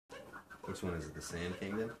Which one is it? The Sand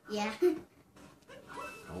Kingdom? Yeah.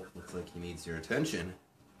 Oh, looks like he needs your attention.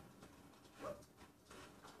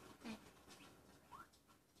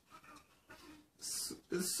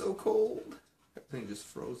 It's so cold. Everything just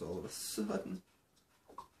froze all of a sudden.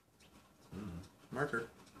 Marker.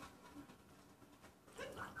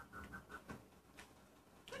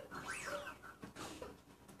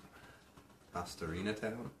 Pastorina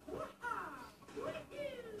Town.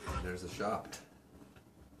 There's a shop.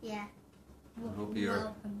 Yeah. Hope you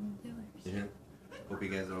are. Yeah. Hope you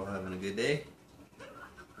guys are all having a good day.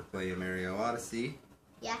 We're playing Mario Odyssey.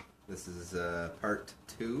 Yeah. This is part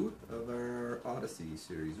 2 of our Odyssey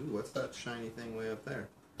series. Ooh, what's that shiny thing way up there?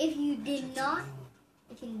 If you did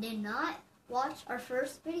not watch our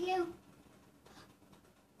first video,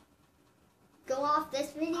 go off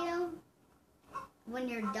this video. When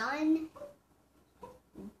you're done,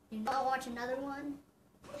 you not watch another one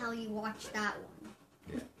until you watch that one.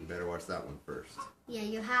 Yeah, you better watch that one first. Yeah,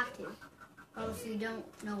 you have to. Or else you don't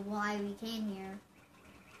know why we came here.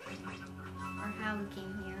 Or how we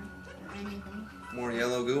came here. Or anything. More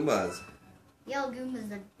yellow Goombas. Yellow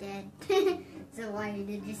Goombas are dead. So why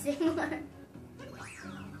did you say more?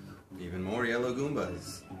 Even more yellow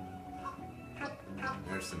Goombas.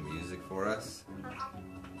 There's some music for us.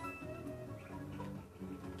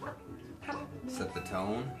 Set the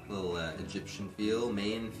tone. A little Egyptian feel,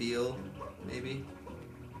 Mayan feel, maybe.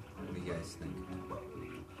 What do you guys think?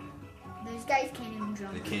 Those guys can't even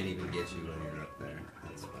jump. They can't even get you when you're up there.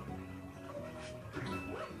 That's funny.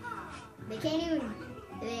 They can't even.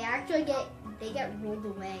 They actually get rolled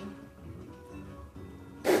away.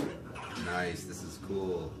 Nice. This is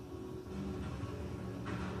cool.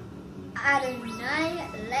 Adonai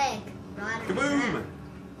leg. Kaboom!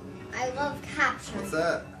 I love capture. What's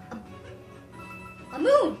that? A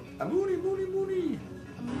moon. A moony, moony, moony.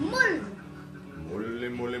 A moon. Mole,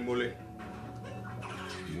 mole, mole.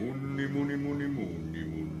 Moony, moony, moony, moony,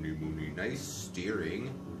 moony, moony. Nice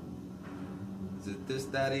steering. Is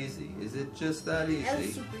it that easy? Is it just that easy? That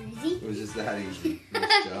was super easy. It was just that easy.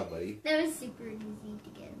 Nice job, buddy. That was super easy to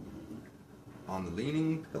get. On the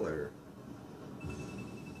leaning pillar.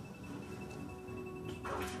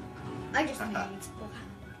 I just made it explode.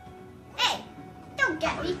 Hey! Don't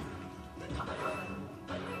get me!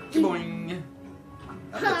 Boing!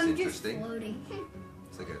 That looks I'm interesting. just floating.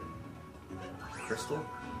 It's like a crystal.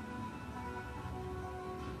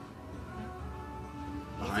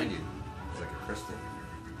 Behind you, it's like a crystal.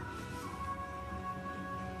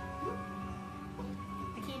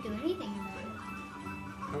 I can't do anything about it.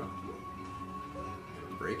 Huh.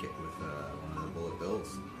 Break it with one of the bullet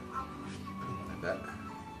bills. I bet.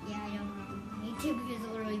 Yeah, I don't need to because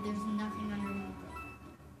literally there's nothing underneath it.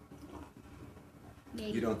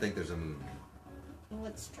 Maybe. You don't think there's a moon? Well,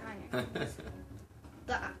 let's try it.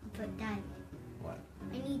 But Dad, What?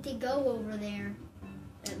 I need to go over there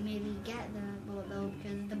to maybe get the bullet bill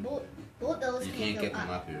because the bullet bills You can't can't go get them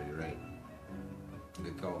up. up here, you're right.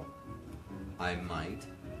 Good call. I might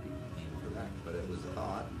aim for that, but it was a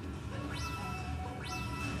thought.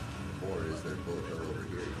 Or is there a bullet bill over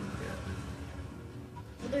here you can get?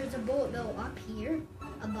 Well, there's a bullet bill up here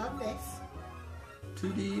above this.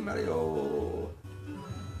 2D Mario!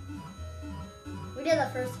 We did the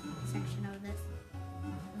first section of this.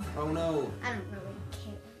 Oh no! I don't really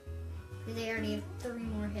care. Because they already have 3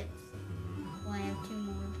 more hits. Well, I have 2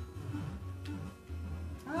 more.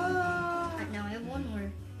 Now I have 1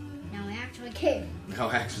 more. Now I actually care. No,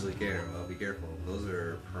 I actually care. Well, be careful. Those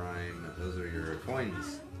are prime. Those are your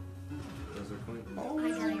coins. Those are coins. Oh! I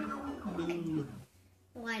got it.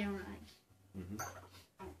 Why don't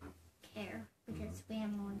I care? Because we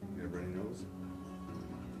have more than Everybody knows.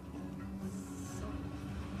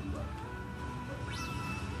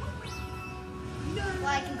 Well,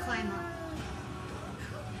 I can climb up.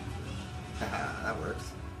 That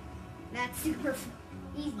works. That's super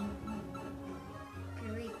easy.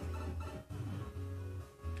 Great.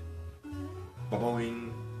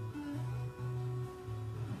 Boing.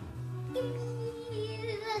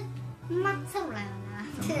 Mozzarella.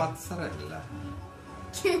 Mozzarella.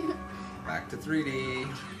 Back to 3D.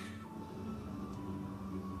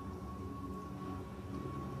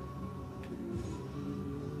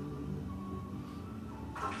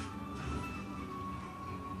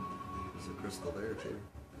 There's a crystal there too.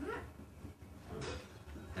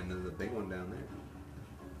 And then the big one down there.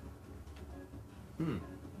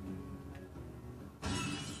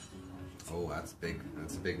 Oh, that's big.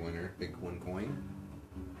 That's a big winner. Big 1 coin.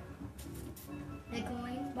 The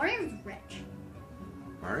coins. Mario's rich.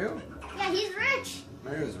 Mario? Yeah, he's rich.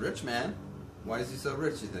 Mario's rich, man. Why is he so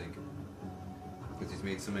rich, you think? Because he's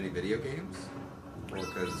made so many video games? Or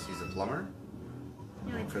because he's a plumber?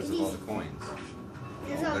 No, it's Because of all the coins. Oh,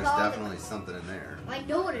 There's there's definitely something in there. I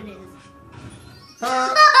know what it is.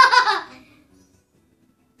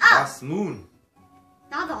 Last moon.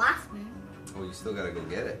 Not the last moon. Oh, you still gotta go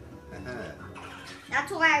get it.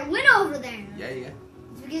 That's why I went over there. Yeah.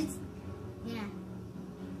 It's because, yeah.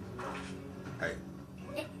 Hey.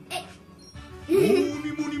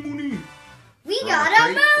 Moony. We We're got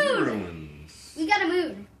on a crate in the moon. ruins. We got a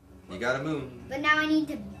moon. You got a moon. But now I need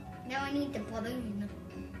the balloon.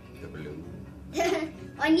 The balloon.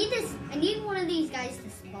 I need one of these guys to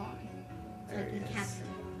spawn. So There I he can is.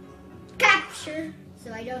 capture.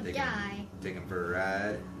 So I don't die. Take him for a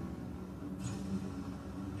ride.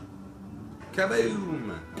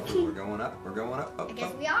 Kaboom! Oh, we're going up. We're going up. I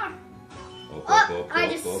guess we are. Up, I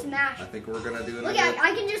just up. smashed. I think we're gonna do another. Look,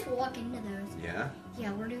 I can just walk into those. Yeah.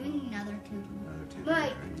 Yeah, we're doing another 2D.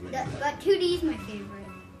 Another 2D. But 2D is my favorite.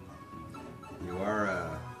 You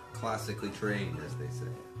are classically trained, as they say.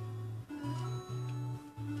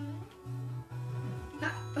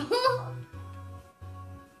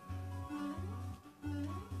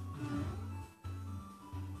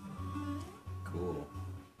 Cool.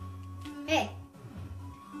 Hey.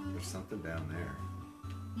 There's something down there.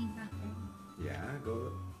 Nothing. Yeah,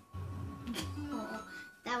 go. Oh,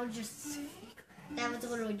 that was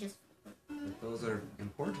literally just. But those are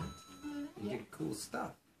important. You Yeah. get cool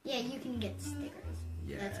stuff. Yeah, you can get stickers.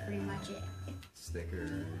 Yeah. That's pretty much it.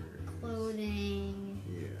 Stickers. Clothing.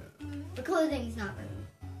 Yeah. The clothing's not really.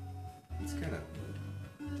 It's kind of.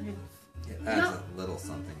 But it's, It adds a little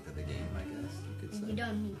something to the game, I guess you could say. you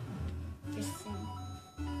don't need. Just saying.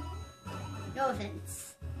 No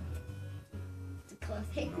offense. It's a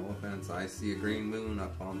clothing. No offense, I see a green moon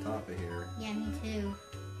up on top of here. Yeah, me too.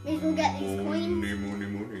 Maybe we'll get these coins.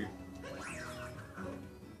 Moony.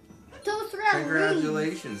 Those throughout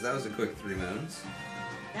Congratulations, that was a quick 3 moons.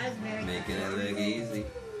 That was very Making good. it look easy.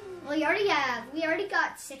 Well, we already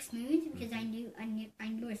got 6 moons because I knew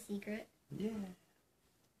a secret. Yeah.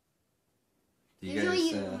 Do you Usually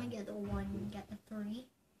guys, you only get the 1, you get the 3.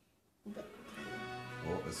 But,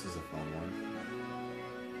 oh, this is a fun one.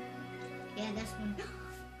 yeah, this one.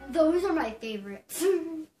 Those are my favorites. They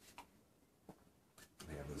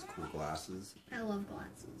have those cool glasses. I love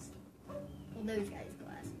glasses. Well, those guys'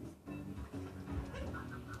 glasses.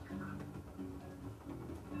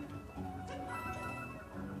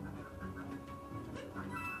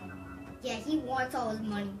 Yeah, he wants all his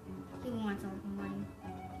money. He wants all the money.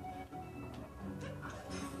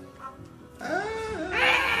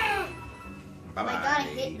 Ah! I gotta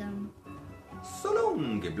hit them. So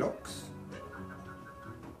long, blocks.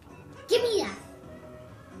 Give me that.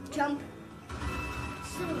 Jump.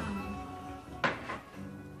 Sit around.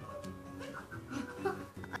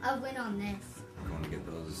 I'll win on this. Going to get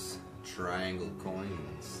those triangle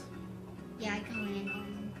coins. Yeah, I can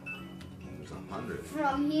win. There's 100.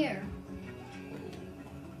 From here.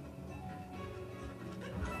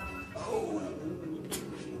 Oh.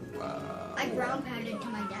 Wow. I ground pounded to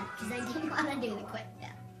my death because I didn't want to do the quick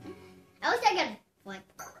death. At least I got a flip.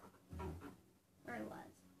 Where it was.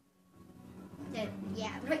 So,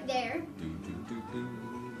 yeah, right there.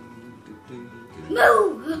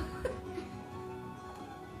 Move!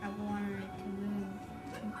 I wanted it to move.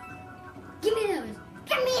 Give me those!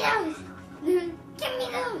 Give me those! Give me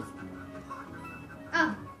those!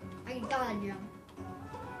 Oh, I gotta jump.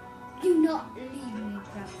 Do not leave me,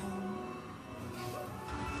 crap.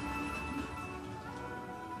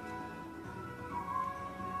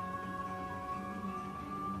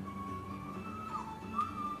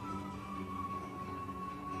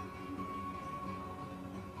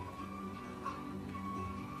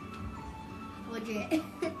 Legit.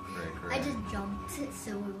 I just jumped,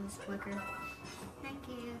 so it was quicker. Thank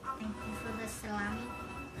you. Thank you for the salami.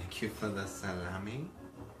 Thank you for the salami.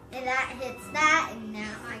 And that hits that, and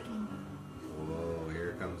now I can... Whoa,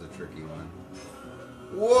 here comes a tricky one.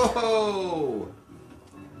 Whoa!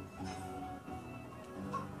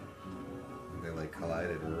 They like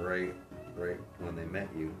collided right when they met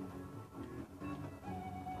you.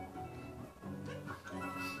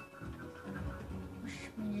 Wish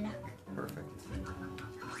me luck. Perfect.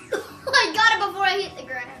 I got it before I hit the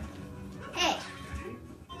ground. Hey.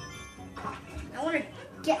 I want to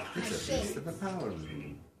get my It's a shade. piece of a power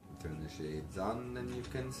moon. Turn the shades on and you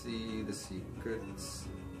can see the secrets.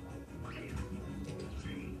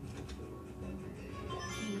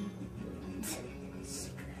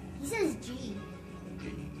 He says G.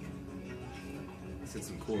 Let's get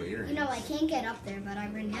some cool earrings. You know, I can't get up there, but I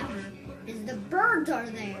remember is the birds are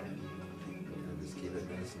there. And just keep it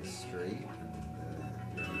nice and straight.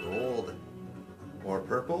 And gold. Or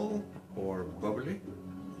purple. or bubbly?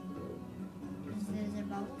 Is it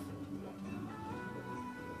both?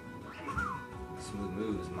 Smooth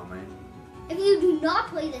moves, my man. If you do not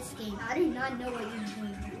play this game, I do not know what you're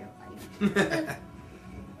doing with your life.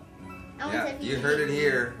 Yeah, you heard it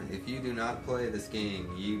here. If you do not play this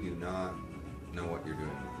game, you do not know what you're doing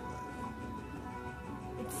with your life.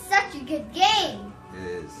 It's such a good game. It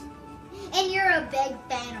is. And you're a big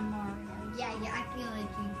fan of Mario. Yeah, I feel like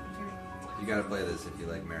you're. You gotta play this if you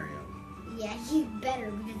like Mario. Yeah, you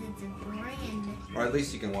better because it's a brand. Or at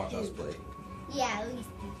least you can watch us play. Yeah, at least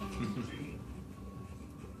you can.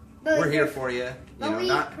 We're here for you. But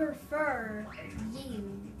we prefer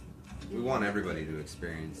you. We want everybody to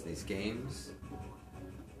experience these games.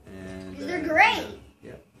 And they're great.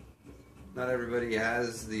 Yeah. Not everybody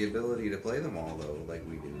has the ability to play them all though, like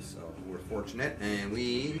we do. So we're fortunate, and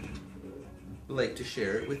we like to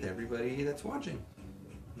share it with everybody that's watching.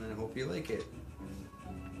 And I hope you like it.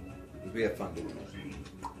 We have fun doing it.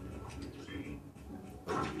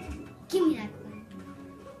 Give me that coin.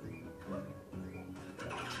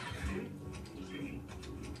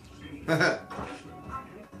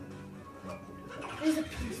 There's a P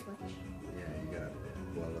switch. Yeah, you gotta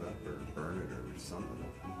blow it up or burn it or something.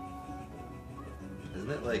 Isn't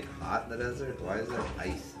it like hot in the desert? Why is there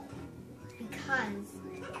ice? Because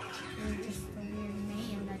you're just a weird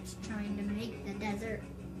man that's trying to make the desert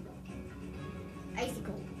icy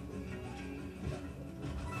cold.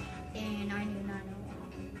 And I do not know why.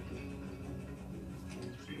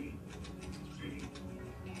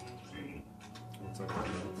 What's up with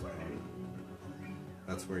that?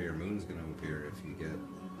 That's where your moon's gonna appear if you get. You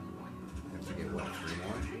have to get what, 3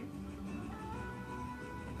 more?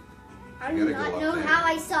 I do not know how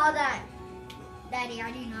I saw that. Daddy,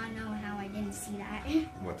 I do not know how I didn't see that.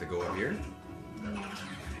 What, to go up here? Yeah.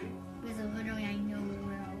 Because literally I know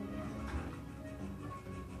where all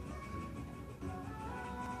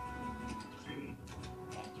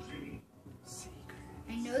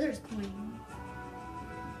I know there's coins.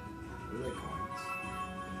 We like coins.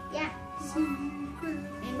 Yeah.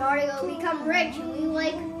 And Mario will become rich, and we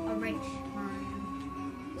like a rich Mario.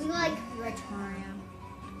 We like rich Mario.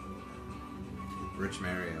 Rich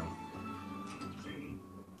Mario.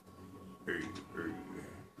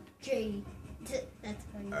 J. That's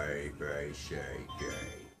funny. I say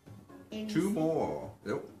gay. 2 2 more.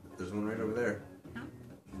 Nope. There's one right over there. No.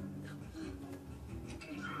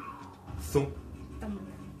 Thump.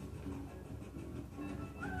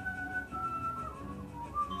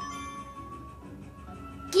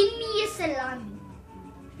 Give me a salami.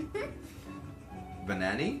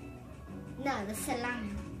 Banani? No, the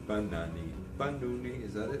salami. Banani. Banuni.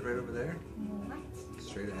 Is that it right over there? What?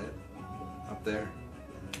 Straight ahead. Up there.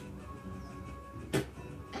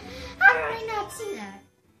 How did I not see that?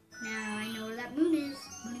 Now I know where that moon is.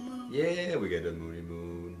 Moony moon. Yeah, we got a moony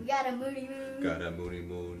moon. We got a moony moon. Got a moony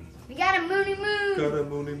moon. We got a moony moon. Got a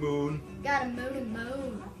moony moon. Got a moony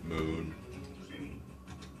moon. Moon.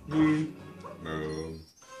 Me. Moon.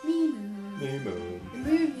 Me moon. Me moon.